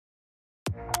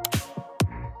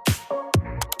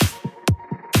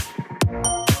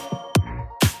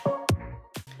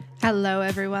Hello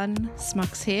everyone,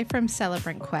 Smox here from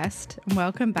CelebrantQuest and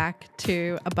welcome back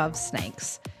to Above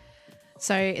Snakes.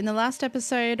 So in the last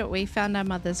episode we found our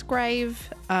mother's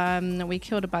grave, we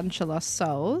killed a bunch of lost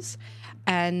souls,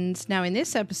 and now in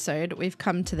this episode we've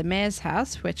come to the mayor's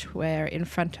house, which we're in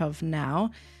front of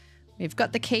now. We've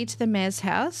got the key to the mayor's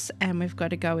house and we've got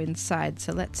to go inside,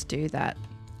 so let's do that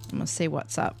and we'll see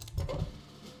what's up.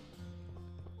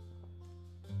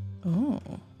 Oh.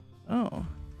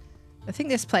 I think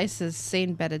this place has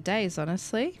seen better days,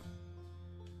 honestly.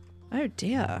 Oh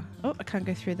dear. Oh, I can't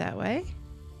go through that way.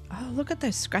 Oh, look at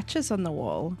those scratches on the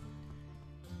wall.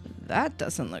 That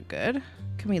doesn't look good.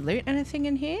 Can we loot anything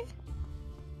in here?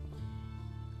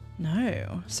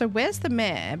 No. So where's the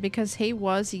mayor? Because he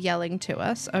was yelling to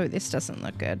us. Oh, this doesn't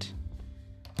look good.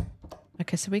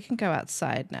 Okay, so we can go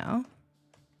outside now.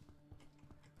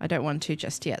 I don't want to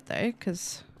just yet though,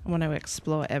 because I want to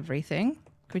explore everything.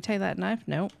 Can we take that knife?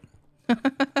 Nope.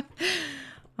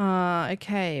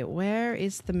 Okay, where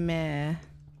is the mayor?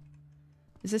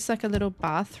 Is this like a little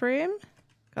bathroom?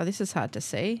 Oh, this is hard to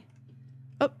see.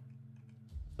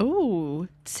 Oh,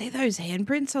 see those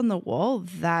handprints on the wall?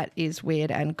 That is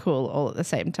weird and cool all at the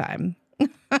same time.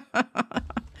 Let's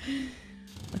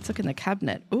look in the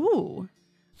cabinet. Ooh,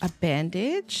 a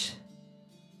bandage.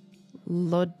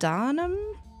 Laudanum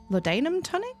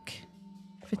tonic.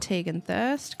 Fatigue and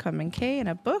thirst, common key, and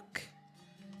a book.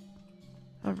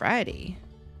 Alrighty.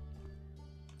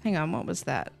 Hang on, what was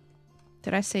that?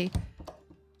 Did I see?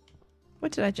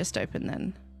 What did I just open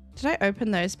then? Did I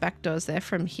open those back doors there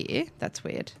from here? That's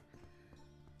weird.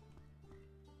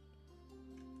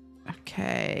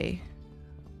 Okay.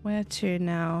 Where to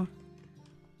now?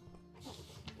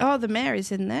 Oh, the mayor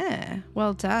is in there.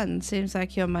 Well done. Seems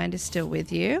like your mind is still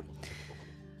with you.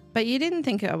 But you didn't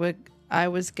think I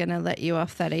was going to let you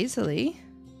off that easily.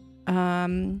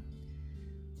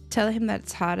 Tell him that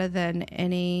it's harder than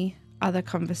any other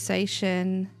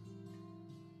conversation.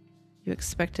 You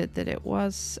expected that it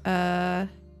was. I'm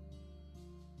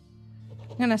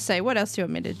going to say, what else do you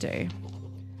want me to do?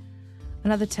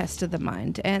 Another test of the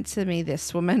mind. Answer me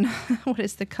this, woman. What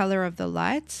is the color of the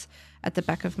lights at the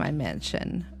back of my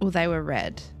mansion? Oh, they were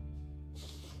red.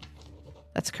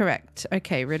 That's correct.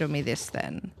 Okay, riddle me this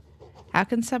then. How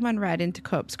can someone ride into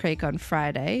Corpse Creek on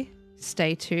Friday,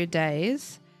 stay 2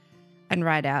 days, and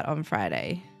ride out on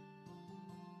Friday?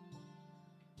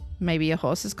 Maybe your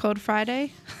horse is called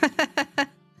Friday?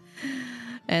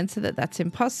 Answer that that's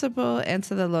impossible.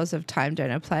 Answer the laws of time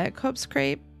don't apply at Corpse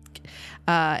Creek.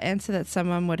 Answer that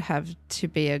someone would have to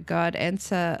be a god.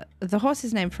 Answer the horse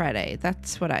is named Friday.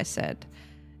 That's what I said.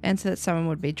 Answer that someone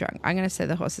would be drunk. I'm going to say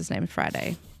the horse is named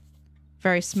Friday.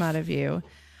 Very smart of you.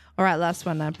 All right, last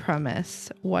one, I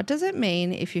promise. What does it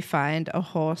mean if you find a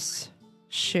horse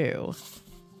shoe?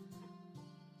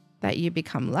 That you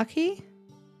become lucky?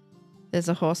 There's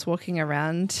a horse walking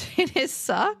around in his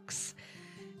socks?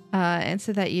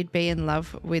 Answer that you'd be in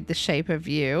love with the shape of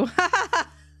you.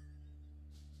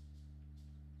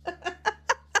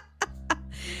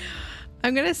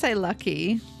 I'm going to say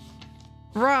lucky.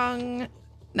 Wrong.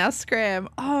 Now scram.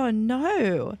 Oh,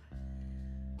 no.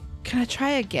 Can I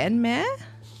try again, Mayor?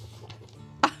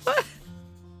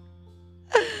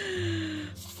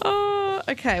 Oh,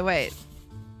 okay, wait.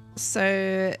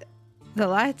 So the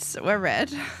lights were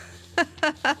red.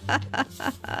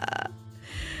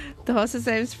 The horse's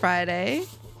name's Friday.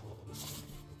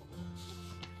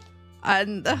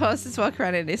 And the horse is walking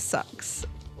around in his socks.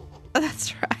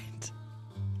 That's right.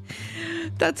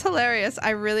 That's hilarious.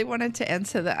 I really wanted to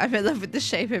answer that. I'm in love with the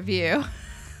shape of you.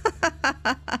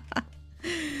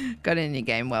 Got in your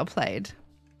game. Well played.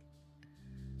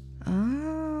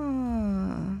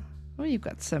 Oh, you've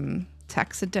got some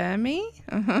taxidermy.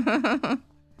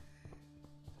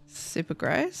 Super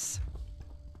gross.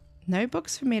 No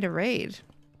books for me to read.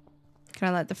 Can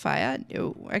I light the fire?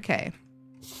 No. Okay.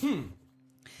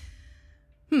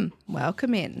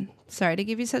 Welcome in. Sorry to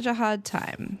give you such a hard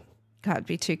time. Can't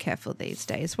be too careful these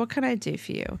days. What can I do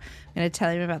for you? I'm going to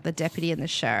tell him about the deputy and the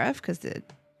sheriff, because the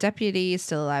deputy is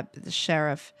still alive, but the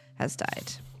sheriff has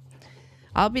died.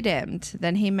 I'll be damned.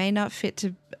 Then he may not fit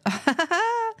to...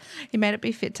 he may not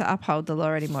be fit to uphold the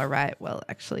law anymore, right? Well,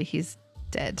 actually, he's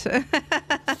dead.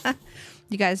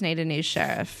 You guys need a new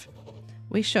sheriff.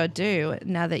 We sure do,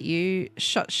 now that you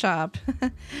shot sharp.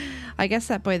 I guess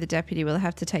that boy, the deputy, will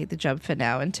have to take the job for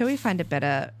now until we find a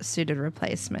better suited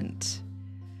replacement.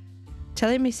 Tell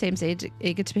him he seems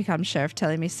eager to become sheriff. Tell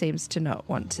him he seems to not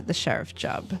want the sheriff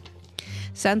job.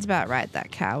 Sounds about right,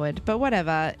 that coward. But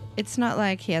whatever. It's not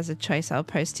like he has a choice. I'll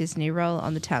post his new role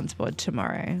on the town's board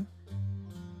tomorrow.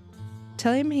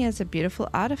 Tell him he has a beautiful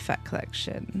artifact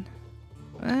collection.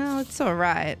 Well, it's all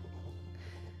right.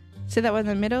 See that one in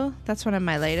the middle? That's one of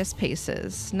my latest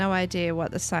pieces. No idea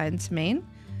what the signs mean.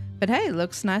 But hey, it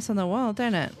looks nice on the wall,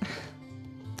 don't it?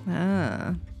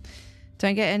 Ah.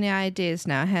 Don't get any ideas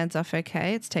now. Hands off,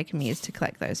 okay? It's taken me years to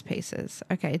collect those pieces.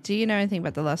 Okay, do you know anything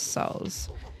about the lost souls?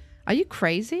 Are you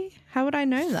crazy? How would I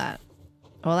know that?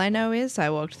 All I know is I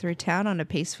walked through town on a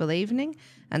peaceful evening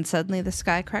and suddenly the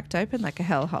sky cracked open like a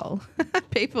hellhole.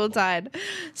 People died.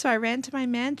 So I ran to my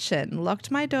mansion, locked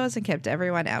my doors and kept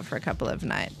everyone out for a couple of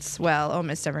nights. Well,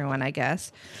 almost everyone, I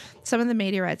guess. Some of the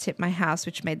meteorites hit my house,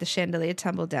 which made the chandelier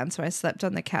tumble down, so I slept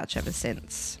on the couch ever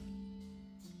since.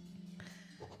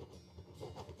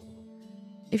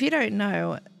 If you don't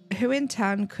know, who in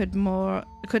town could know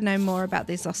more about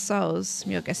these lost souls?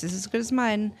 Your guess is as good as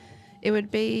mine. It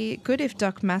would be good if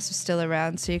Doc Mass was still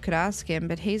around so you could ask him,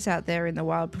 but he's out there in the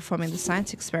wild performing the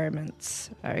science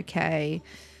experiments. Okay.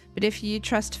 But if you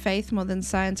trust faith more than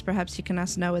science, perhaps you can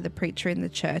ask Noah the preacher in the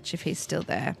church if he's still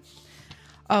there.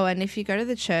 Oh, and if you go to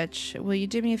the church, will you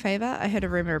do me a favor? I heard a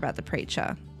rumor about the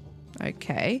preacher.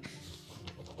 Okay.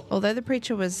 Although the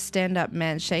preacher was a stand-up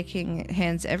man shaking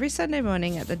hands every Sunday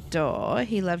morning at the door,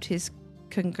 he loved his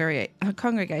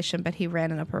congregation, but he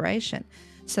ran an operation,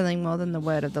 selling more than the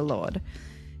word of the Lord.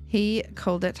 He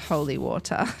called it holy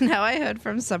water. Now I heard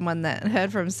from someone that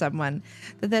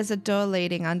there's a door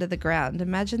leading under the ground.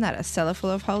 Imagine that, a cellar full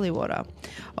of holy water.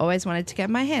 Always wanted to get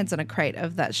my hands on a crate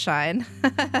of that shine.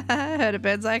 Heard it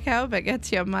burns like hell, but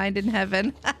gets your mind in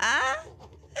heaven.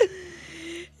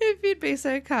 If you'd be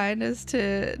so kind as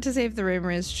to see if the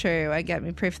rumor is true and get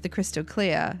me proof the crystal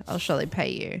clear, I'll surely pay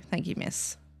you. Thank you,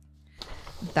 miss.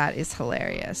 That is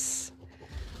hilarious.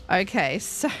 Okay,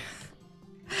 so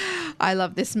I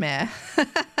love this mare.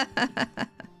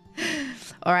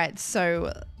 All right,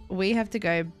 so we have to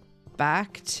go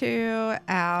back to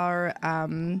our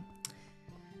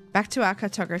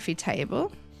cartography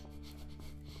table.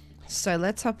 So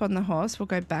let's hop on the horse. We'll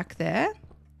go back there.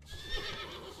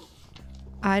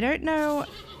 I don't know.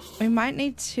 We might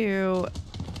need to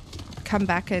come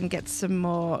back and get some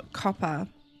more copper,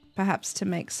 perhaps to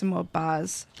make some more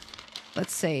bars.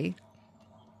 Let's see.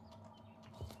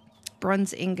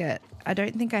 Bronze ingot. I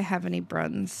don't think I have any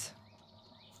bronze.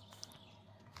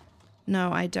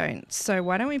 No, I don't. So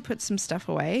why don't we put some stuff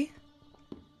away?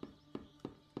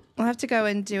 We'll have to go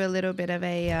and do a little bit of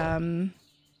a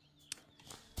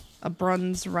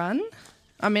bronze run.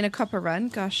 I mean, a copper run.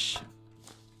 Gosh.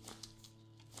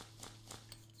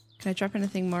 Can I drop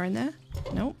anything more in there?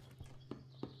 Nope.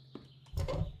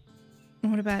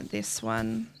 What about this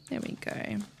one? There we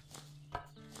go.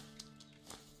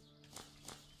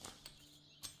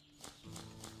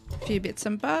 A few bits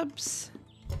and bobs.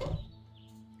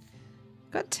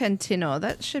 Got 10 tin ore.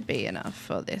 That should be enough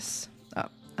for this. Oh,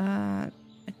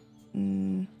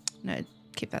 no,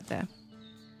 keep that there.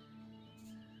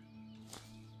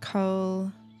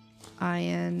 Coal,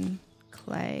 iron,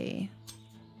 clay.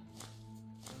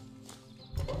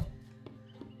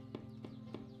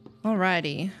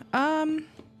 Alrighty. Can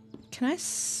I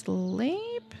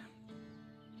sleep?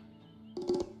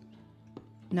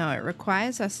 No, it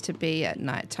requires us to be at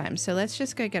nighttime. So let's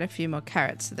just go get a few more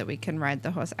carrots so that we can ride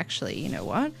the horse. Actually, you know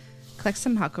what? Collect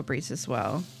some huckleberries as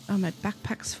well. Oh, my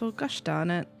backpack's full. Gosh darn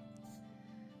it.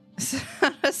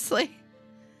 Honestly.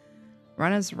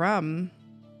 Runner's rum.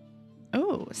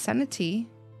 Oh, sanity.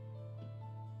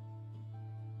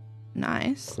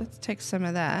 Nice. Let's take some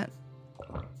of that.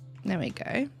 There we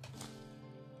go.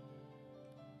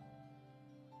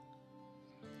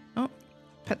 Oh,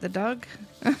 pet the dog.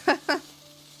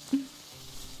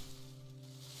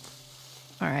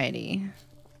 Alrighty.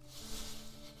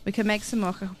 We can make some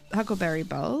more huckleberry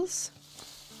bowls.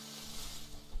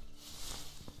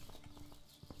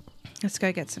 Let's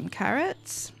go get some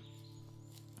carrots.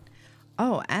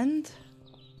 Oh, and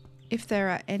if there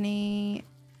are any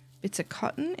bits of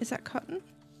cotton, is that cotton?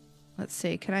 Let's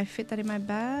see, can I fit that in my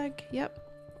bag? Yep.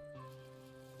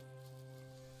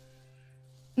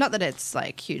 Not that it's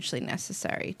like hugely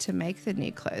necessary to make the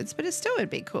new clothes, but it still would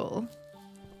be cool.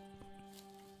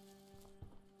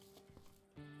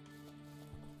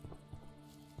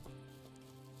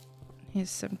 Here's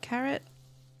some carrot.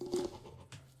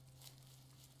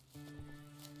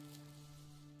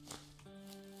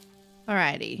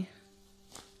 Alrighty.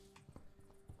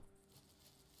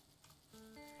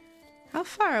 How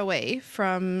far away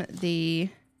from the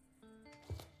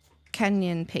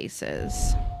canyon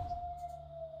pieces?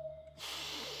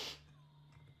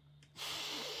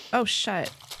 Oh, shit.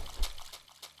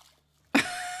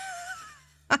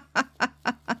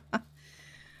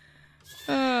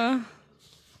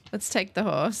 Let's take the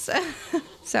horse.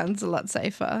 Sounds a lot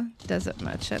safer. Desert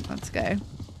merchant, let's go.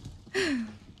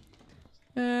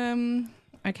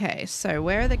 Okay, so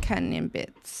where are the canyon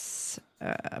bits?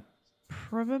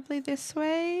 Probably this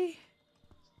way.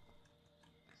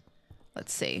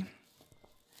 Let's see.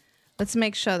 Let's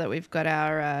make sure that we've got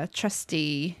our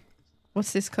trusty,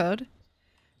 what's this called?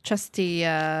 Trusty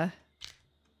axe.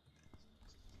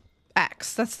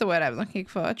 That's the word I'm looking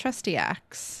for. A trusty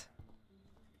axe.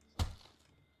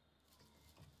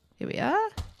 Here we are.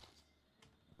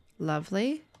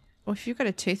 Lovely. Well, if you've got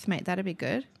a tooth, mate, that'd be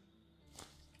good.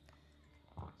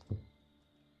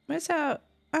 Where's our...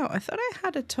 Oh, I thought I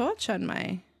had a torch on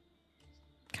my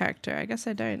character. I guess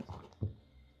I don't.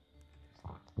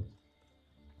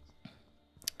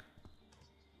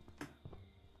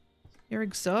 You're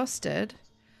exhausted.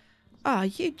 Oh, are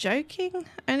you joking?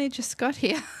 I only just got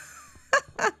here.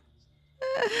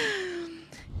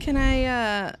 Can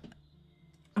I...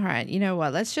 All right, you know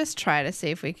what? Let's just try to see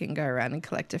if we can go around and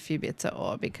collect a few bits of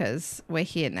ore because we're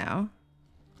here now.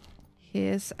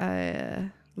 Here's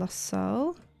a lost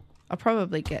soul. I'll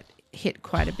probably get hit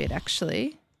quite a bit,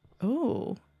 actually.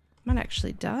 Oh, might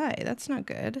actually die. That's not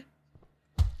good.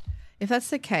 If that's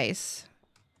the case,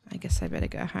 I guess I better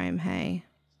go home, hey?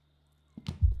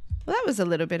 Well, that was a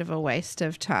little bit of a waste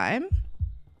of time.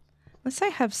 Unless I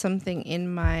have something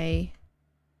in my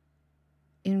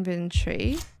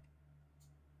inventory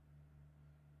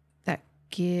that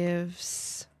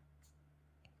gives...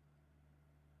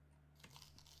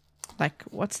 Like,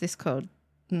 what's this called?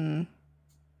 You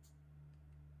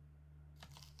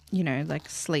know, like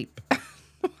sleep.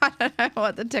 I don't know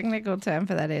what the technical term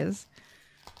for that is.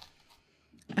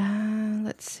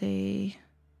 Let's see.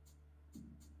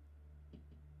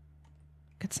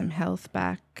 Get some health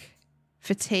back.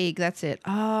 Fatigue, that's it.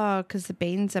 Oh, because the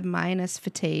beans are minus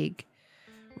fatigue.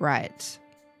 Right.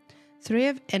 So do we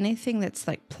have anything that's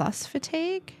like plus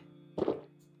fatigue?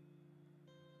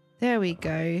 There we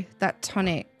go. That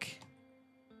tonic.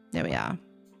 There we are.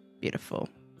 Beautiful.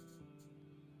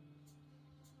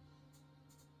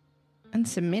 And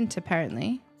some mint,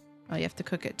 apparently. Oh, you have to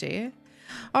cook it, do you?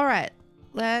 All right.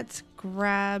 Let's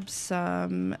grab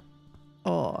some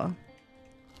ore.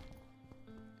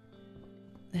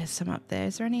 There's some up there.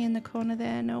 Is there any in the corner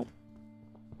there? Nope.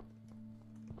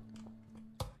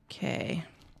 Okay.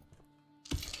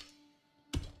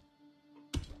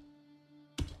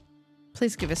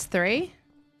 Please give us 3.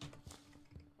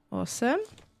 Awesome.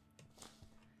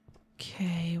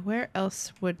 Okay, where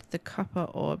else would the copper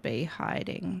ore be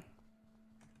hiding?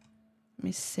 Let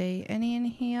me see. Any in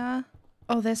here?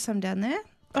 Oh, there's some down there.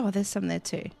 Oh, there's some there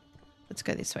too. Let's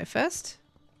go this way first.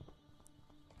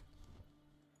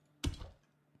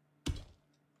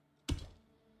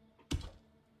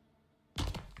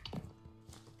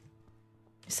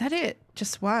 Is that it?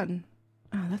 Just one?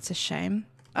 Oh, that's a shame.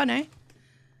 Oh, no.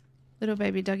 Little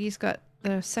baby doggy's got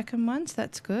the second one, so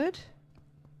that's good.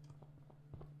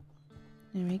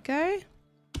 There we go.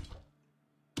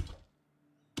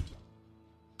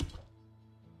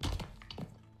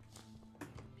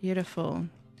 Beautiful.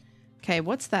 Okay,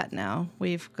 what's that now?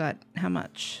 We've got how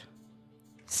much?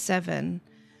 7.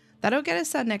 That'll get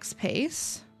us our next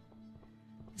piece.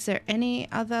 Is there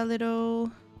any other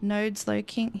little nodes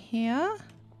lurking here?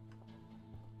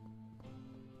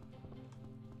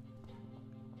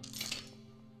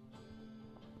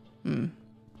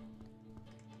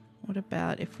 What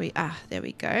about if we... Ah, there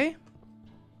we go.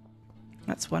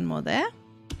 That's one more there.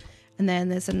 And then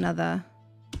there's another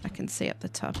I can see up the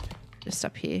top. Just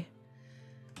up here.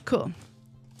 Cool.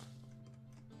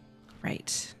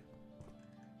 Great.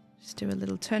 Just do a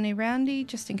little turny roundy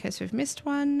just in case we've missed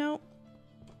one. Nope.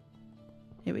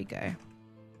 Here we go.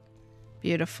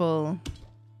 Beautiful.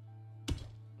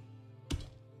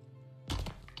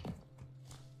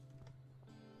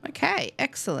 Okay,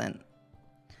 excellent.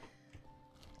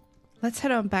 Let's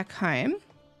head on back home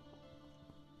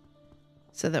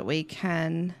so that we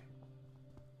can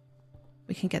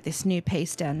get this new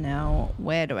piece down now.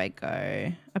 Where do I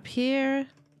go? Up here?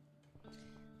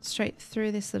 Straight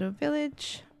through this little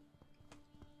village.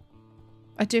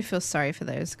 I do feel sorry for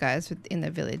those guys in the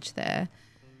village there.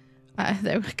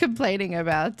 They were complaining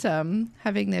about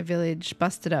having their village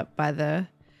busted up by the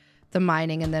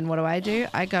mining, and then what do?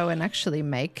 I go and actually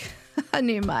make a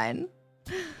new mine.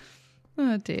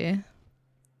 Oh dear.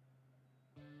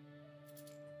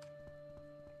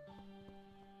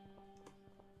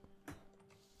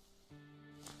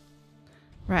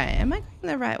 Right, am I going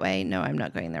the right way? No, I'm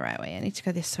not going the right way. I need to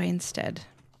go this way instead.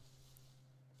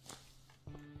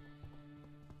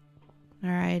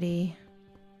 Alrighty.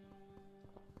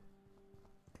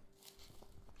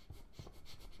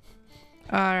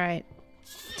 Alright.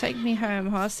 Take me home,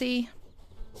 horsey.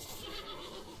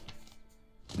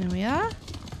 There we are.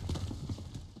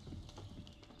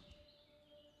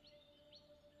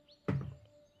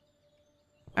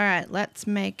 All right, let's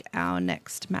make our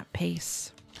next map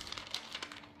piece.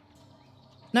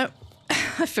 Nope.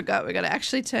 I forgot we got to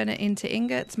actually turn it into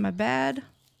ingots. My bad.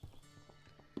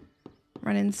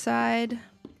 Run inside.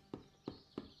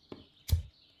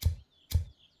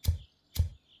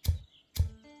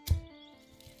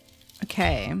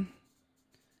 Okay.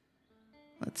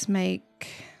 Let's make...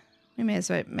 We may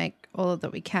as well make all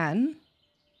that we can.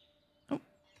 Oh,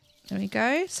 there we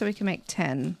go. So we can make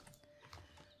 10.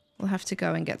 We'll have to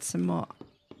go and get some more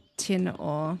tin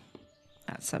ore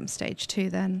at some stage too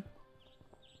then.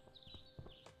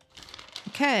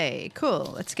 Okay,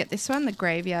 cool. Let's get this one, the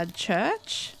Graveyard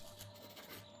Church.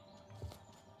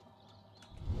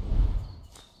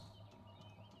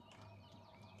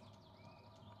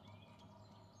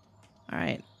 All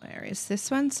right, where is this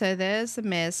one? So there's the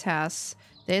mayor's house.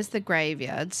 There's the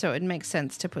graveyard, so it would make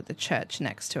sense to put the church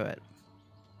next to it.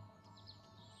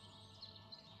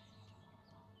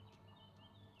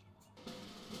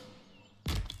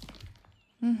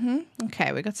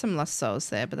 Okay, we got some lost souls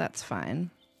there, but that's fine.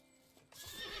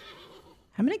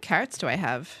 How many carrots do I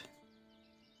have?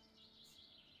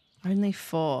 Only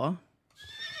 4. All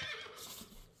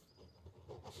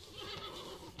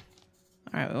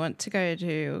right, we want to go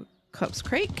to Cops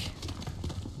Creek.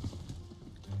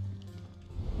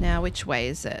 Now, which way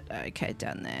is it? Okay,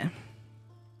 down there.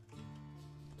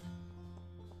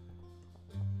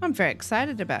 I'm very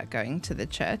excited about going to the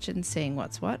church and seeing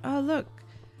what's what. Oh, look.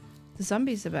 The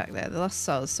zombies are back there. The lost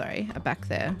souls, sorry, are back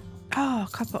there. Oh,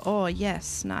 copper ore.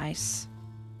 Yes, nice.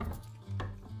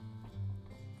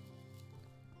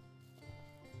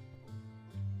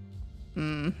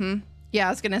 Yeah, I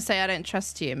was going to say I don't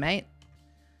trust you, mate.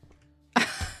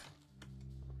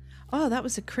 Oh, that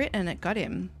was a crit and it got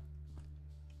him.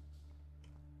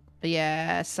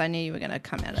 Yes, I knew you were going to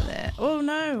come out of there. Oh,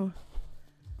 no.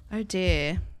 Oh,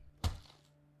 dear.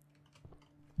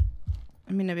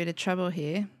 I'm in a bit of trouble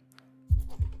here.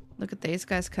 Look at these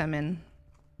guys come in.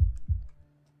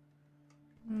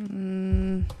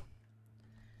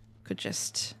 Could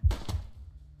just...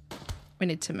 We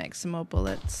need to make some more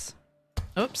bullets.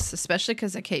 Oops, especially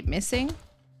because I keep missing.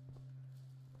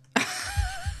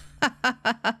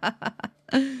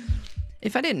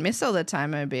 If I didn't miss all the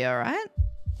time, I'd be all right.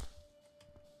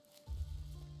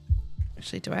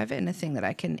 Actually, do I have anything that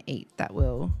I can eat that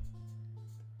will...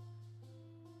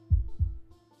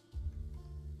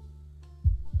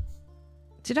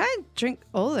 Did I drink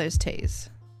all those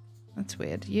teas? That's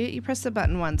weird. You press the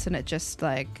button once and it just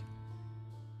like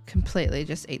completely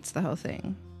just eats the whole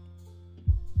thing.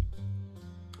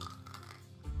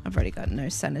 I've already got no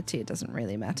sanity. It doesn't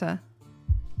really matter.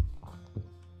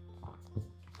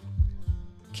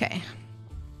 Okay.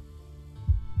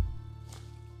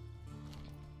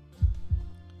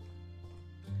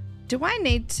 Do I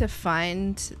need to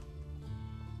find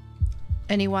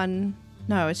anyone?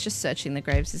 No, it's just searching the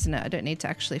graves, isn't it? I don't need to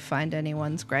actually find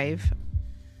anyone's grave.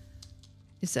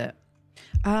 Is it?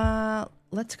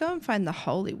 Let's go and find the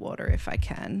holy water if I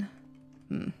can.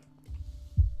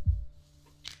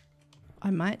 I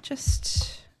might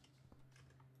just...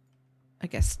 I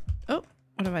guess... Oh,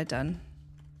 what have I done?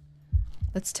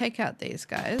 Let's take out these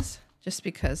guys, just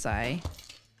because I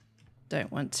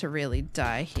don't want to really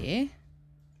die here.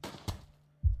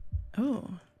 Oh.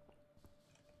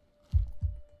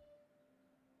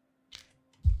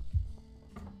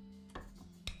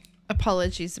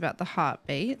 Apologies about the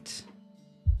heartbeat.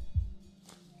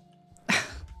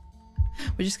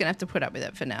 We're just gonna have to put up with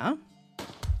it for now.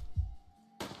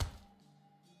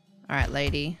 All right,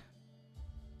 lady.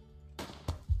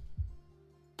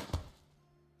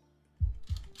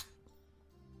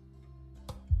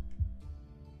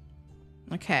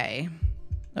 Okay.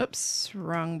 Oops,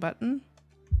 wrong button.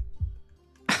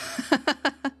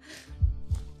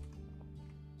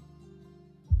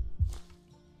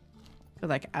 Got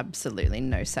like absolutely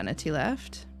no sanity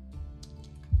left.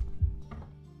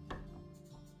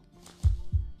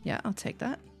 Yeah, I'll take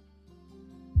that.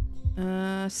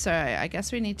 So I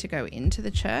guess we need to go into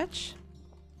the church.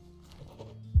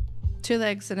 2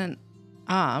 legs and an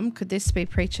arm. Could this be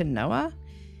Preacher Noah?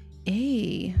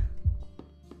 Eee.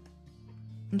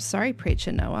 I'm sorry,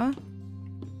 Preacher Noah.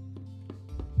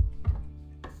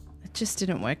 It just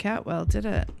didn't work out well, did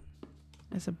it?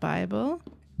 There's a Bible.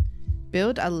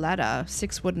 Build a ladder.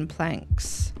 6 wooden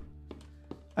planks.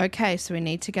 Okay, so we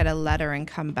need to get a ladder and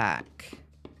come back.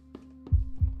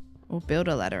 We'll build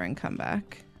a ladder and come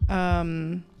back.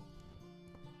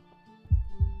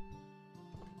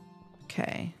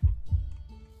 Okay.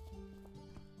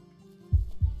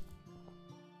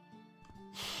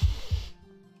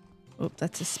 Oop,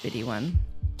 that's a spitty one.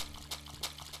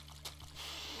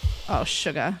 Oh,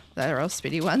 sugar. They're all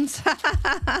spitty ones.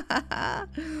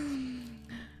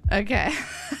 Okay.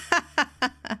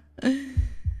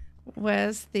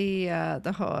 Where's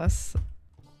the horse?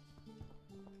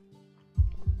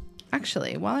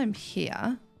 Actually, while I'm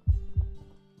here,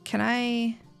 can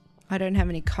I don't have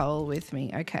any coal with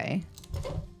me. Okay.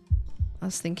 I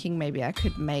was thinking maybe I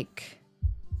could make...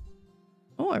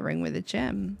 Oh, a ring with a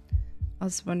gem. I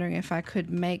was wondering if I could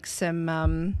make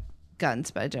some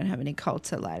guns, but I don't have any coal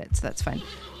to light it, so that's fine.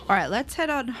 All right, let's head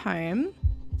on home.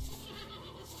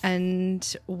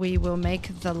 And we will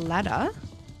make the ladder.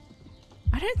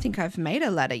 I don't think I've made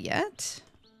a ladder yet.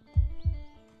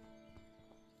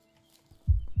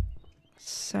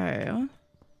 So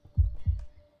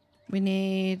we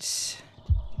need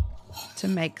to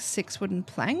make 6 wooden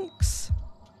planks.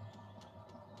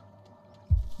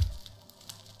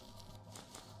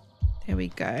 There we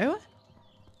go.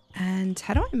 And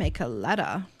how do I make a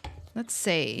ladder? Let's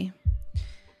see. I'm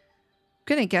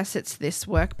gonna guess it's this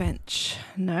workbench.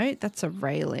 No, that's a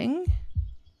railing.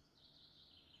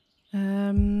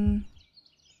 A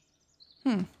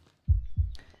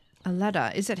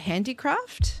ladder. Is it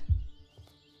handicraft?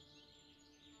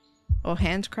 Or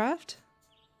handcraft?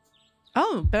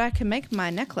 Oh, but I can make my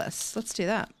necklace. Let's do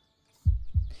that.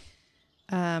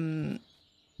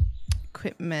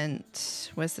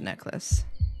 Equipment. Where's the necklace?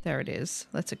 There it is.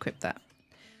 Let's equip that.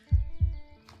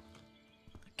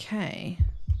 Okay.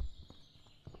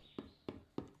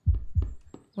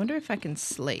 Wonder if I can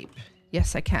sleep.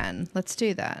 Yes, I can. Let's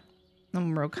do that.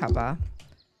 And we'll recover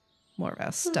more of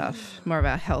our stuff, more of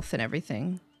our health and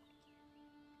everything.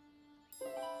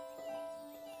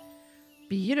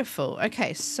 Beautiful.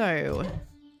 Okay, so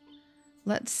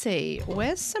let's see.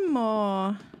 Where's some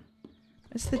more?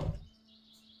 Where's the...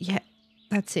 Yeah,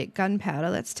 that's it.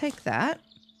 Gunpowder. Let's take that.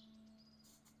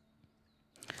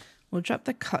 We'll drop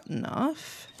the cotton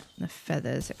off, the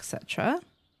feathers, etc.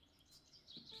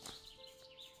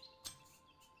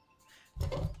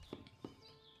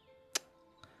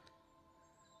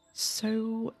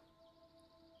 So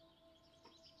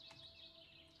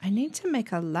I need to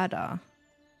make a ladder.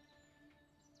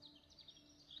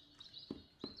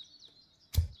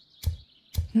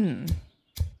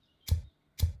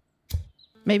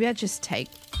 Maybe I just take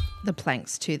the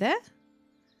planks to there.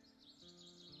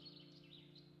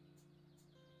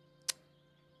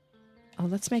 Oh,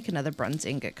 let's make another bronze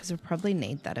ingot because we'll probably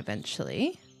need that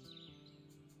eventually.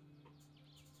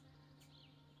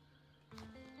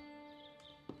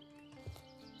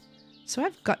 So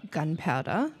I've got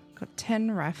gunpowder, got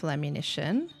 10 rifle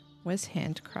ammunition. Where's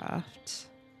handcraft?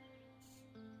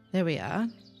 There we are.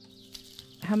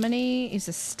 How many is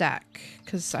a stack?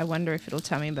 Because I wonder if it'll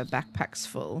tell me my backpack's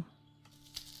full.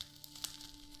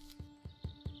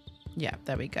 Yeah,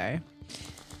 there we go.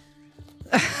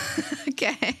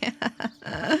 Okay.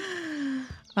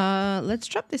 Let's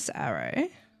drop this arrow.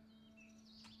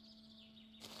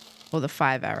 Or the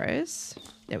 5 arrows.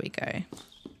 There we go.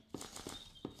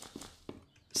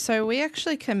 So we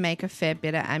actually can make a fair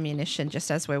bit of ammunition just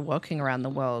as we're walking around the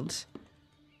world.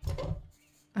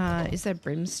 Is there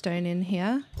brimstone in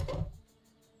here?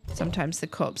 Sometimes the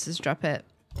corpses drop it.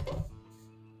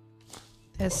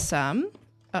 There's some.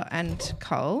 Oh, and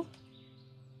coal.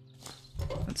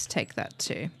 Let's take that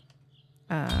too.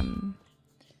 Oh,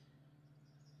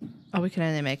 we can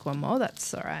only make one more.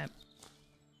 That's all right.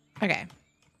 Okay.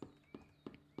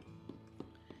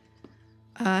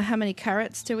 How many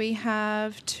carrots do we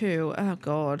have? 2. Oh,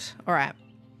 God. All right.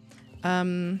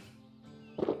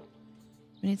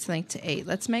 We need something to eat.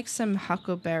 Let's make some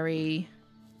huckleberry.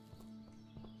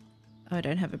 Oh, I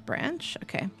don't have a branch.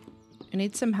 Okay. We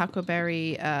need some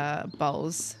huckleberry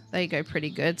bowls. They go pretty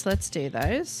good. So let's do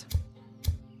those.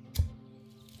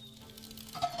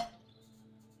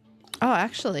 Oh,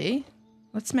 actually,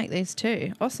 let's make these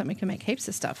too. Awesome. We can make heaps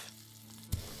of stuff.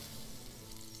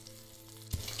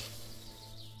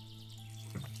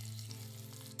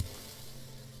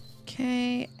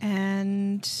 Okay,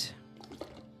 and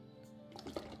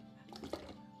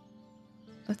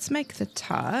let's make the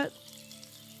tart.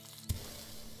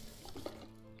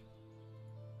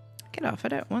 Get off, I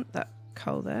don't want that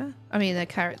coal there. I mean the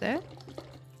carrot there.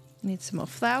 Need some more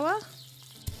flour.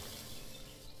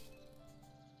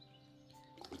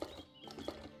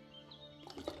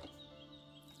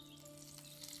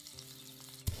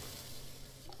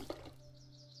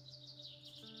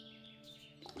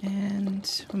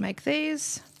 And we'll make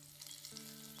these.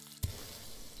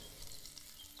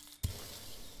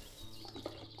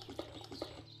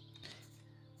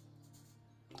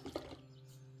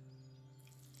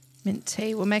 Mint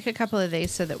tea. We'll make a couple of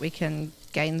these so that we can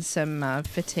gain some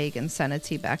fatigue and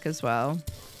sanity back as well.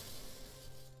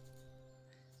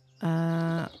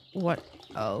 what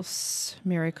else?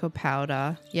 Miracle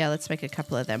powder. Yeah, let's make a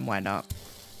couple of them. Why not?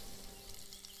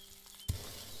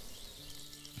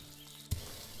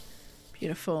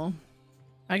 Beautiful.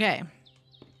 Okay.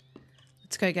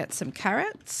 Let's go get some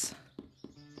carrots.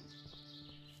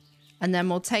 And then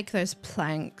we'll take those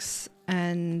planks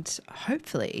and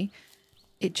hopefully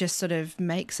it just sort of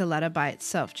makes a ladder by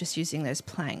itself just using those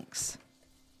planks.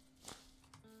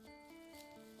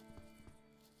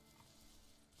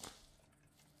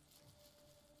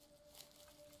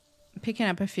 Picking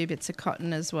up a few bits of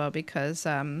cotton as well because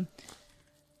I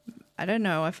don't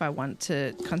know if I want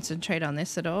to concentrate on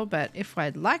this at all, but if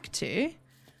I'd like to,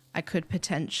 I could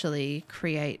potentially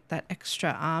create that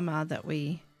extra armor that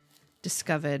we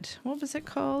discovered. What was it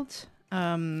called?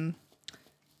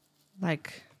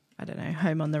 Like, I don't know,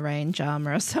 Home on the Range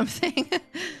armor or something.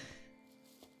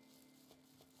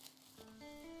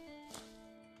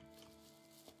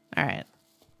 All right.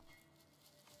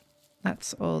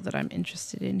 That's all that I'm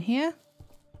interested in here.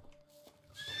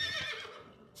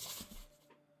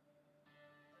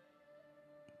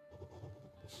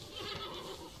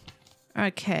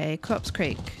 Okay, Corpse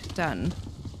Creek, done.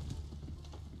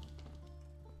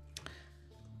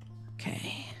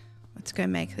 Okay, let's go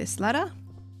make this ladder.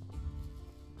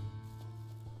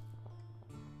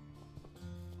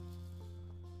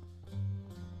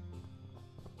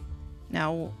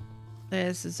 Now,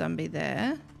 there's a zombie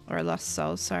there, or a lost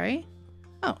soul, sorry.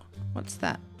 Oh, what's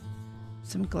that?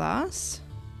 Some glass.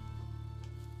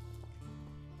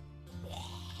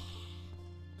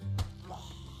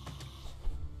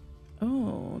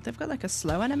 Oh, they've got like a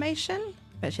slow animation.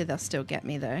 Bet you they'll still get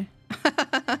me though.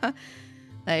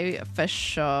 They for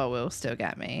sure will still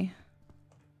get me.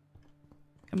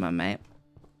 Come on, mate.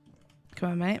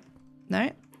 Come on, mate.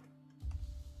 No?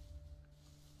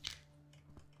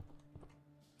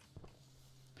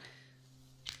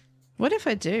 What if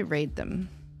I do read them?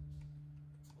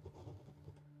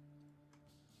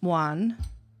 One.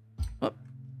 Whoop.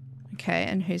 Okay,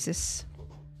 and who's this?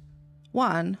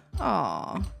 One.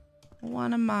 Oh,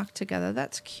 one and marked together.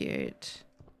 That's cute.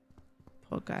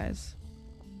 Poor guys.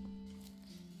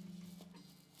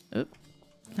 Oop.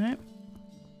 No.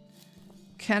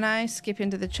 Can I skip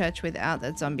into the church without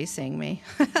that zombie seeing me?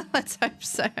 Let's hope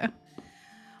so.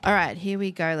 All right, here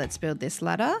we go. Let's build this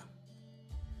ladder.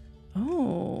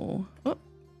 Oh, oh,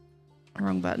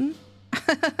 wrong button.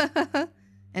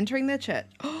 Entering the church.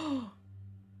 Oh,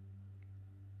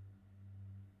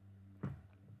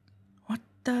 what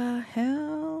the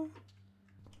hell?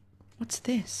 What's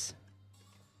this?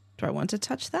 Do I want to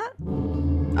touch that?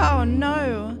 Oh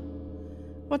no.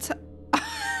 What's that?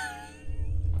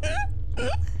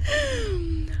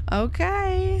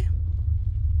 Okay.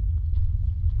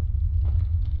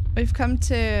 We've come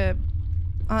to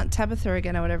Aunt Tabitha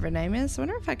again, or whatever her name is. I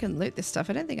wonder if I can loot this stuff.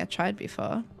 I don't think I tried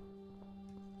before.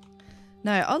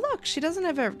 No. Oh, look. She doesn't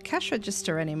have a cash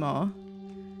register anymore.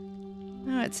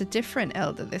 No, it's a different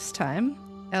elder this time.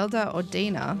 Elder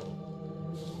Ordina.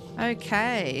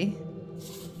 Okay.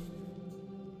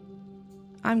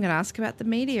 I'm going to ask about the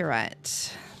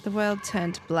meteorite. The world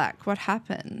turned black. What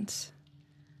happened?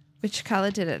 Which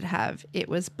color did it have? It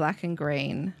was black and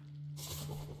green.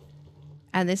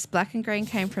 And this black and green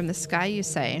came from the sky, you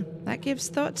say? That gives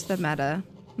thought to the matter.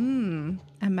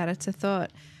 A matter to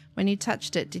thought. When you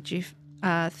touched it, did you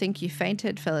think you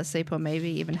fainted, fell asleep, or maybe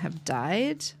even have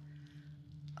died?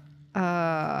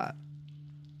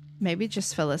 Maybe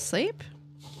just fell asleep?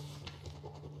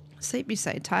 Sleep, you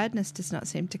say. Tiredness does not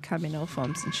seem to come in all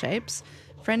forms and shapes.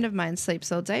 A friend of mine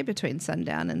sleeps all day between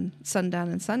sundown and sundown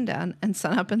and sundown, and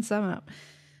sunup and sunup.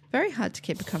 Very hard to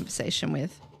keep a conversation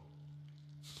with.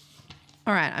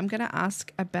 All right, I'm going to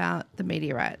ask about the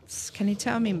meteorites. Can you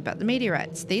tell me about the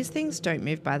meteorites? These things don't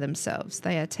move by themselves.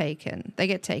 They are taken. They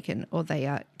get taken, or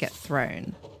they get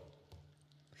thrown.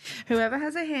 Whoever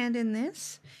has a hand in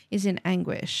this is in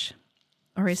anguish,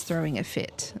 or is throwing a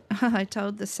fit. I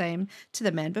told the same to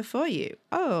the man before you.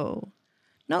 Oh,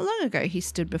 not long ago he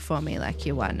stood before me like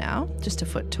you are now, just a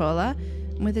foot taller,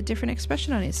 and with a different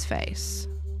expression on his face.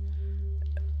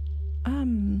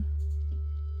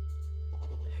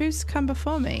 Who's come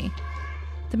before me?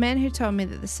 The man who told me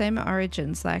that the same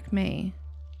origins like me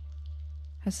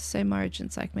has the same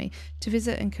origins like me, to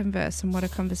visit and converse, and what a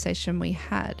conversation we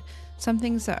had. Some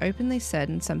things are openly said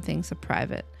and some things are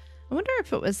private. I wonder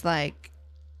if it was like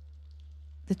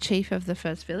the chief of the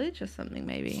first village or something,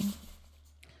 maybe.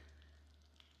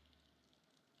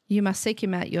 You must seek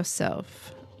him out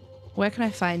yourself. Where can I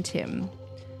find him?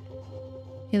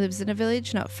 He lives in a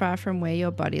village not far from where your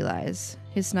body lies.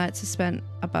 His nights are spent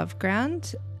above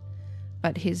ground,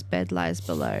 but his bed lies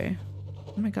below.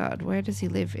 Oh my god, where does he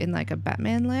live? In like a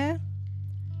Batman lair?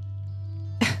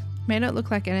 May not look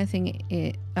like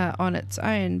anything on its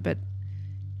own, but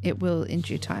it will in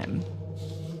due time.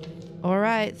 All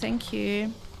right, thank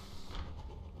you.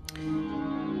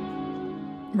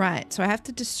 Right, so I have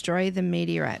to destroy the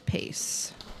meteorite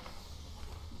piece.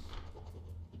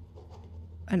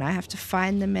 And I have to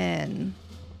find the man.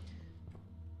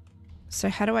 So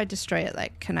how do I destroy it?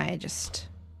 Like, can I just...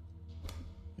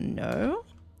 No?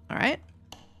 All right.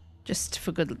 Just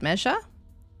for good measure.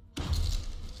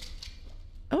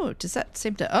 Oh, does that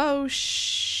seem to... Oh,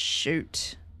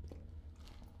 shoot.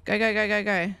 Go, go, go, go,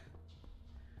 go.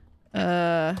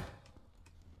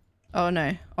 Oh,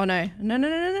 no. Oh, no. No, no, no, no,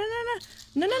 no, no, no.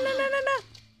 No, no, no, no, no, no.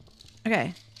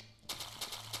 Okay.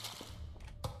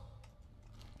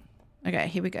 Okay,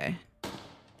 here we go.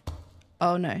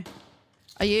 Oh, no.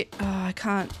 Are you... Oh, I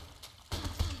can't.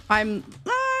 I'm...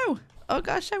 No! Oh,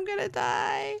 gosh, I'm gonna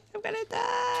die. I'm gonna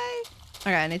die.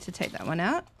 Okay, I need to take that one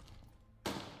out.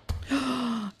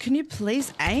 Can you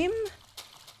please aim?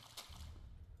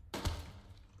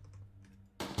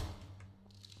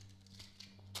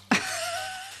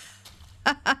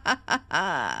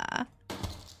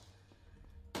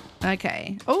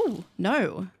 Okay. Oh,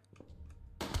 no.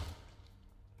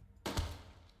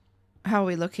 How are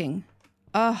we looking?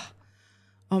 Oh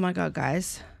my god,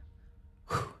 guys.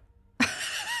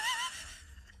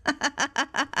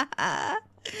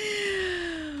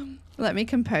 Let me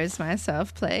compose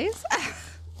myself, please.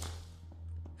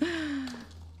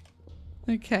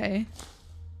 Okay.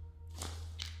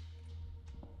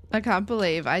 I can't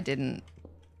believe I didn't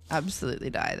absolutely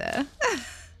die there.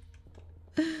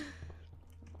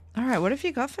 All right, what have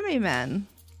you got for me, man?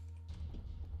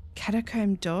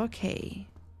 Catacomb door key.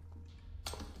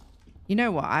 You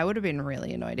know what? I would have been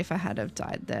really annoyed if I had have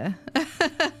died there.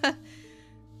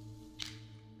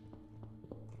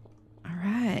 All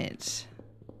right.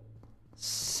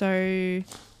 So,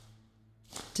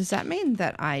 does that mean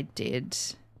that I did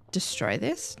destroy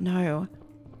this? No.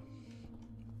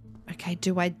 Okay,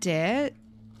 do I dare?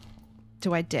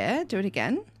 Do I dare do it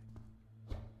again?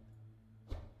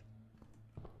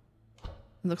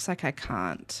 It looks like I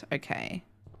can't. Okay.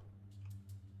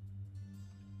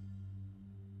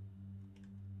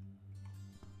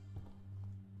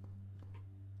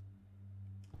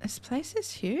 This place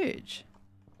is huge.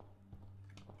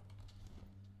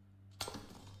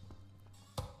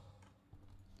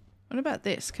 What about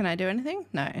this? Can I do anything?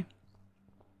 No. I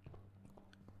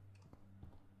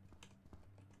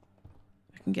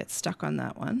can get stuck on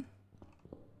that one.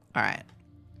 All right.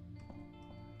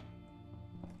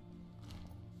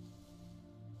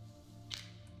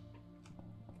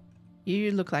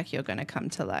 You look like you're going to come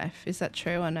to life. Is that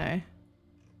true or no?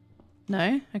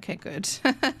 No? Okay, good.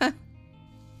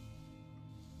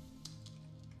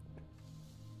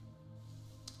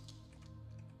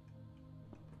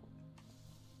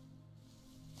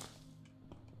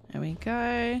 There we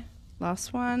go.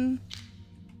 Last one.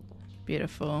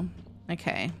 Beautiful.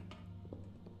 Okay.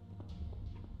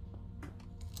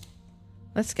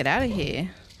 Let's get out of here.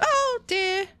 Oh,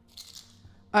 dear.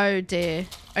 Oh, dear.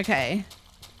 Okay.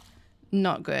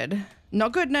 Not good.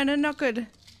 Not good. No, no, not good.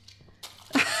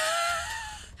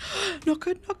 Not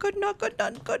good, not good, not good,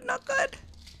 not good, not good.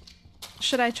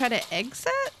 Should I try to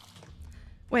exit?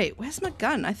 Wait, where's my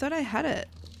gun? I thought I had it.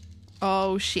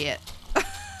 Oh, shit.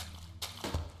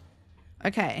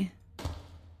 Okay.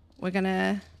 We're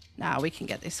gonna... Nah, we can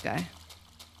get this guy.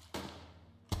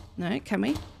 No, can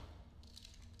we?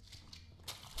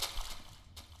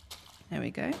 There we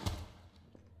go.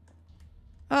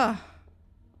 Oh.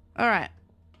 Alright.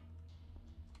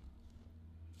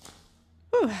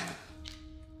 Whew.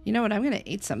 You know what? I'm gonna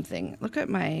eat something. Look at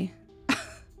my...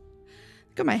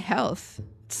 Look at my health.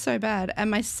 It's so bad. And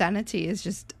my sanity is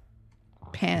just...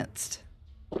 pantsed.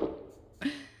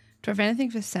 Do I have anything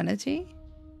for sanity?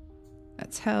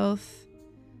 That's health.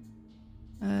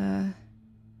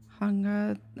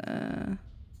 Hunger.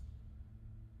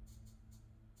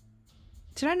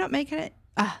 Did I not make it?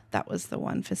 Ah, that was the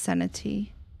one for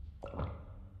sanity.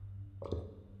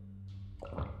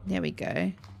 There we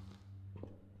go.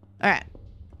 All right.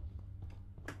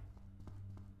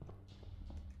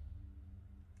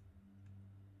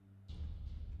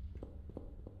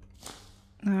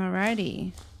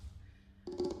 Alrighty.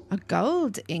 A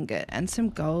gold ingot and some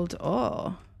gold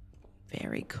ore.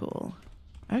 Very cool.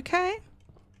 Okay.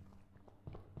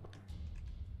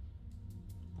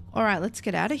 All right, let's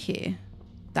get out of here.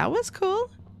 That was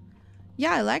cool.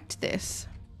 Yeah, I liked this.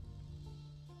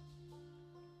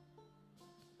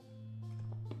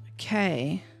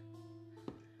 Okay.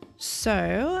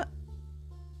 So,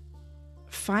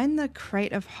 Find the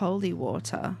crate of holy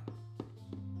water.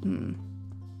 Where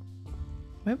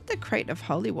would the crate of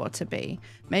holy water be?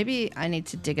 Maybe I need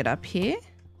to dig it up here?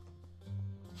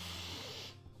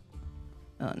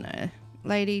 Oh no.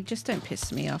 Lady, just don't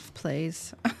piss me off,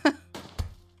 please.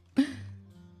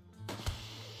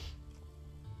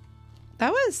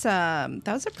 That was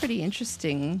a pretty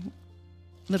interesting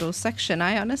little section.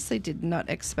 I honestly did not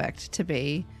expect to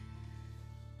be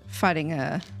fighting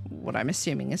what I'm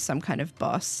assuming is some kind of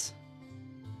boss.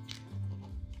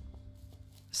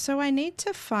 So I need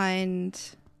to find...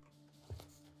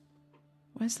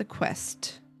 Where's the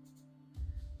quest?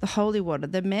 The holy water.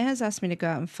 The mayor has asked me to go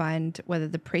out and find whether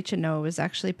the preacher Noah was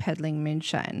actually peddling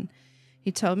moonshine.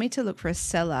 He told me to look for a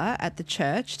cellar at the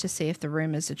church to see if the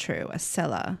rumors are true. A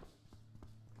cellar.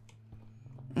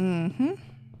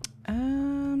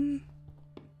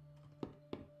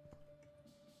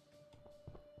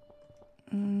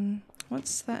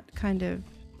 What's that kind of...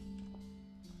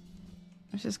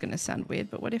 It's just going to sound weird,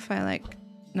 but what if I like...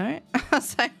 No? I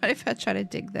was like, what if I try to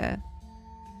dig there?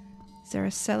 Is there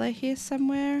a cellar here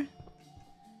somewhere?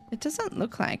 It doesn't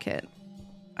look like it.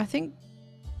 I think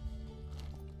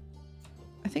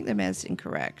the mayor's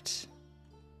incorrect.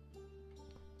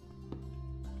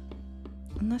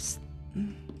 Unless...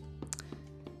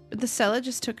 But the cellar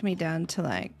just took me down to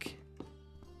like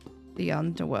the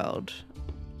underworld.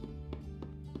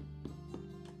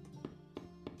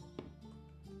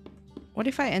 What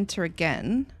if I enter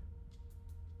again?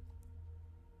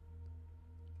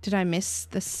 Did I miss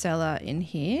the cellar in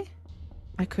here?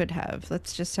 I could have.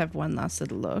 Let's just have one last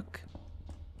little look.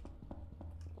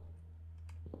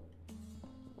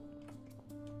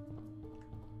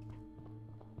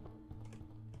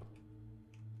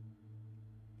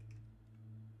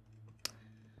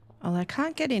 Well, I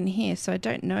can't get in here, so I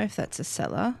don't know if that's a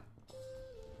cellar.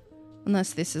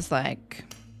 Unless this is like...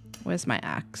 Where's my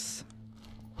axe?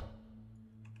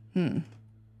 Didn't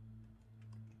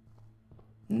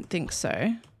think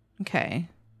so. Okay.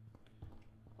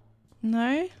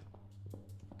 No?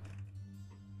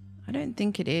 I don't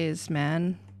think it is,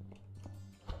 man.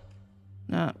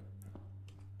 No.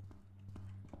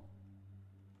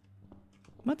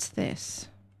 What's this?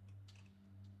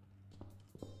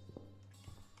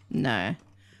 No.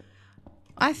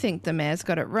 I think the mayor's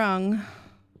got it wrong.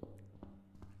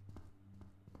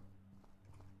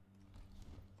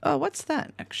 Oh, what's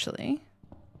that, actually?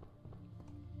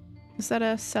 Is that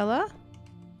a cellar?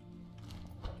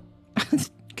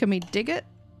 Can we dig it?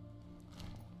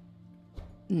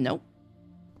 Nope.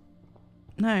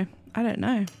 No, I don't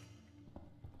know.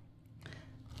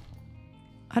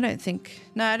 I don't think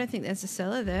there's a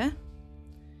cellar there.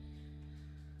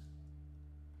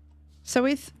 So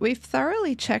we've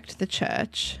thoroughly checked the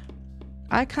church.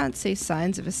 I can't see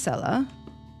signs of a cellar.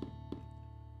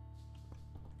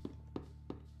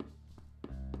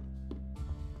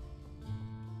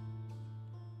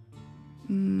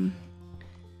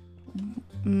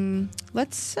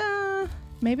 Let's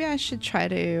maybe I should try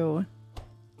to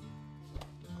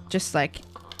just like,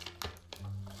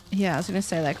 yeah, I was gonna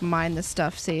say like mine the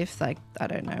stuff, see if like, I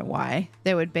don't know why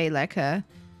there would be like a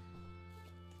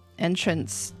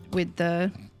entrance with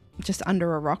the just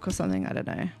under a rock or something. I don't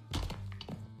know.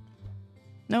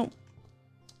 Nope.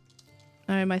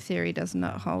 No, my theory does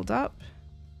not hold up.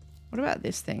 What about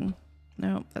this thing?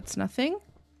 Nope, that's nothing.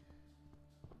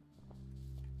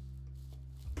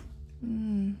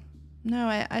 No,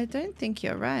 I don't think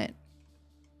you're right.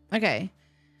 Okay,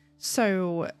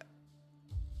 so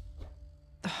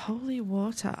the holy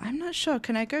water. I'm not sure.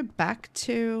 Can I go back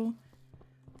to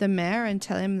the mayor and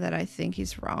tell him that I think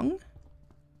he's wrong?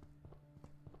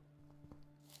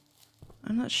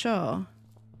 I'm not sure.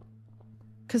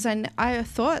 Because I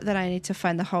thought that I need to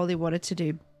find the holy water to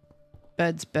do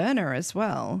Bird's Burner as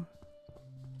well.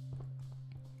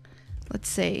 Let's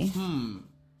see.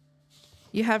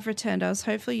 You have returned. I was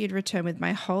hopeful you'd return with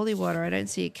my holy water. I don't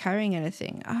see you carrying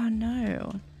anything. Oh,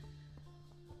 no.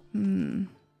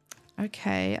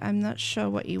 Okay, I'm not sure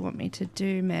what you want me to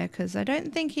do, Mayor, because I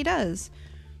don't think he does.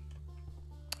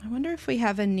 I wonder if we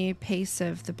have a new piece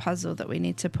of the puzzle that we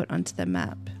need to put onto the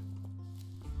map.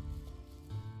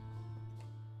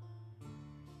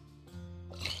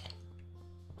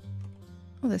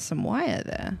 Oh, there's some wire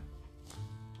there.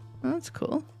 Oh, that's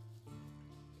cool.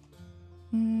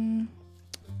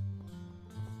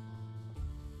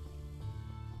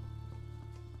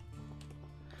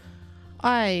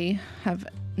 I have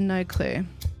no clue.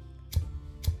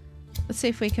 Let's see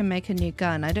if we can make a new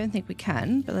gun. I don't think we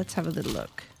can, but let's have a little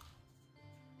look.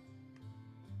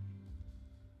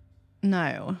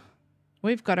 No.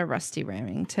 We've got a rusty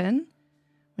Remington.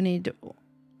 We need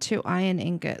 2 iron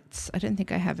ingots. I don't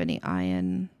think I have any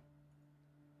iron.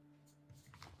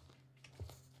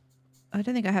 I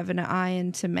don't think I have an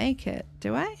iron to make it.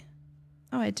 Do I?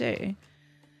 Oh, I do.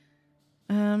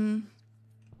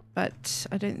 But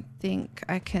I don't think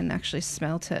I can actually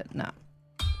smelt it. No.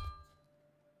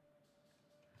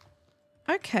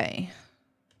 Okay.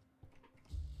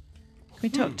 Can we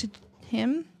talk to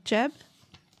him, Jeb?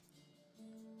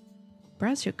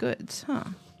 Browse your goods, huh?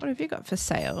 What have you got for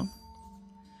sale?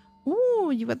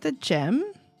 Ooh, you got the gem.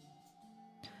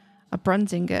 A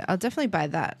bronze ingot. I'll definitely buy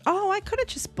that. Oh, I could have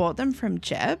just bought them from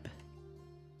Jeb.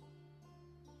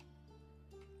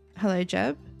 Hello,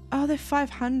 Jeb. Oh, they're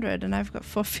 500 and I've got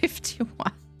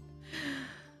 451.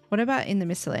 What about in the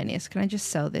miscellaneous? Can I just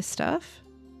sell this stuff?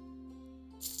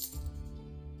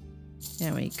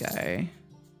 There we go.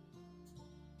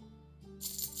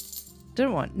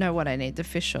 Don't know what I need the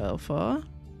fish oil for.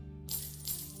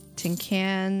 Tin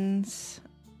cans.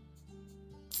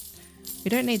 We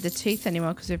don't need the teeth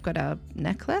anymore because we've got our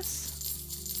necklace.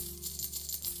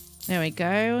 There we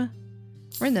go.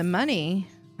 We're in the money.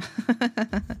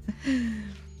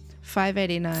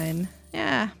 589.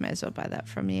 Yeah, may as well buy that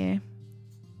from you.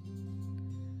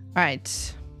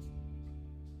 Right.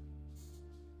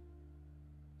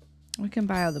 We can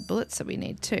buy all the bullets that we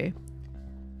need too.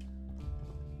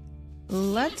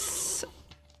 Let's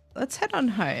head on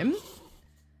home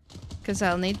because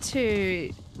I'll need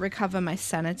to recover my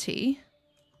sanity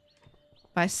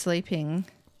by sleeping,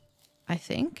 I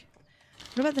think.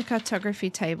 What about the cartography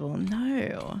table?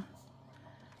 No.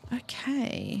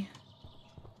 Okay.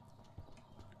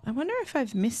 I wonder if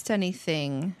I've missed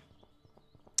anything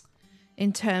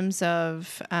in terms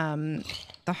of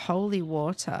the holy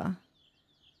water.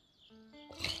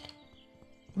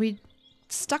 We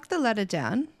stuck the ladder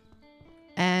down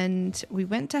and we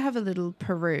went to have a little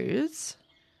peruse.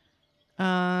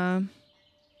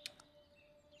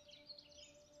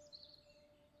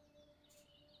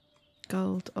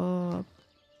 Gold orb.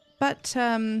 But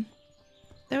there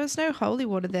was no holy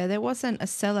water there. There wasn't a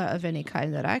cellar of any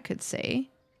kind that I could see.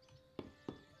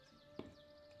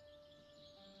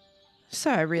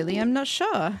 So really, I'm not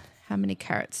sure. How many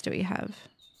carrots do we have?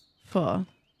 4.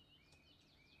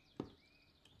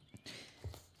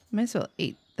 Might as well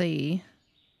eat the...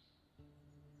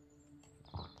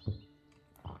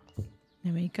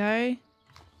 There we go.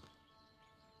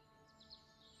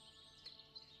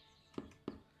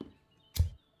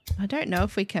 I don't know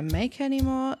if we can make any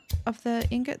more of the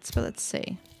ingots, but let's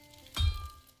see.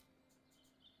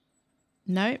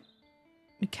 Nope.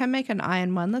 We can make an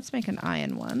iron one. Let's make an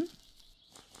iron one.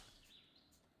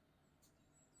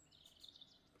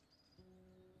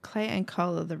 Clay and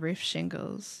coal are the roof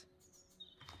shingles.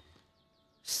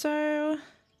 So,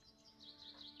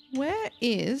 where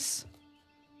is...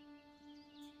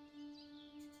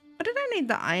 What did I need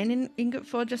the iron ingot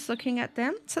for just looking at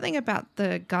them? Something about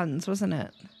the guns, wasn't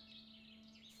it?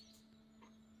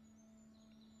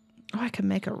 Oh, I can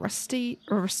make a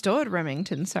restored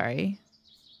Remington, sorry.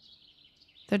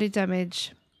 30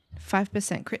 damage,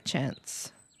 5% crit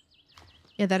chance.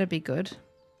 Yeah, that'd be good.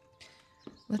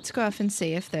 Let's go off and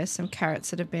see if there's some carrots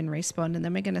that have been respawned and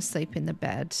then we're going to sleep in the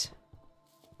bed.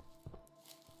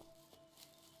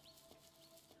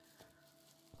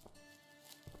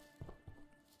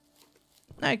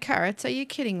 No carrots, are you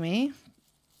kidding me?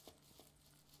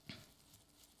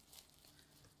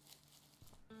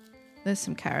 There's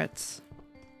some carrots.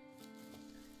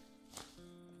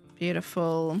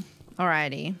 Beautiful.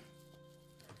 Alrighty.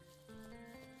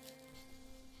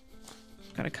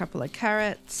 Got a couple of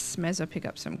carrots. May as well pick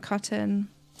up some cotton.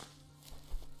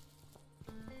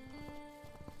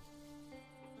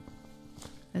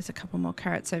 There's a couple more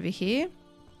carrots over here.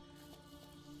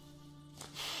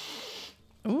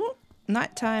 Ooh,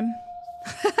 nighttime.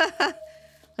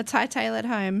 Let's hightail it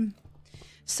home.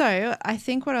 So I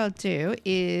think what I'll do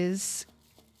is...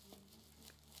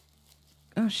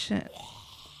 Oh, shit.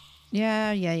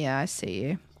 Yeah, I see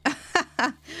you.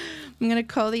 I'm going to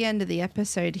call the end of the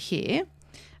episode here.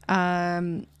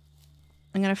 I'm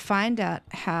going to find out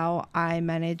how I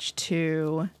managed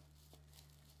to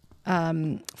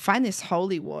find this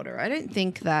holy water. I don't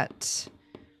think that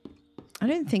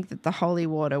the holy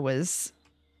water was...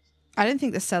 I don't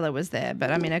think the cellar was there,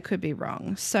 but I mean, I could be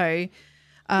wrong. So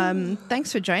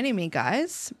thanks for joining me,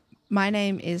 guys. My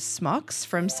name is Smox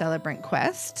from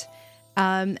CelebrantQuest.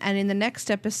 And in the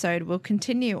next episode, we'll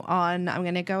continue on. I'm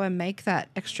going to go and make that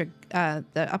extra, the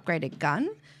upgraded gun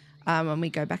when we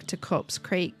go back to Corpse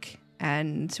Creek.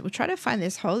 And we'll try to find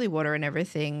this holy water and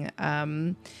everything.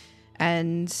 And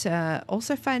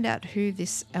also find out who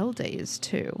this elder is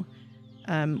too.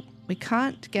 we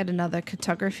can't get another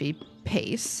cartography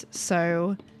piece,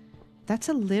 so that's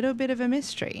a little bit of a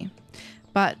mystery.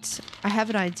 But I have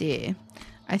an idea.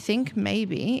 I think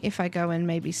maybe if I go and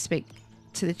maybe speak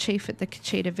to the chief at the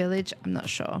Kachita village, I'm not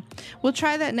sure. We'll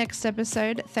try that next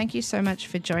episode. Thank you so much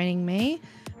for joining me.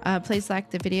 Please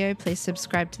like the video, please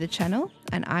subscribe to the channel,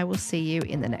 and I will see you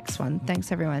in the next one.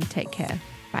 Thanks everyone. Take care.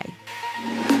 Bye.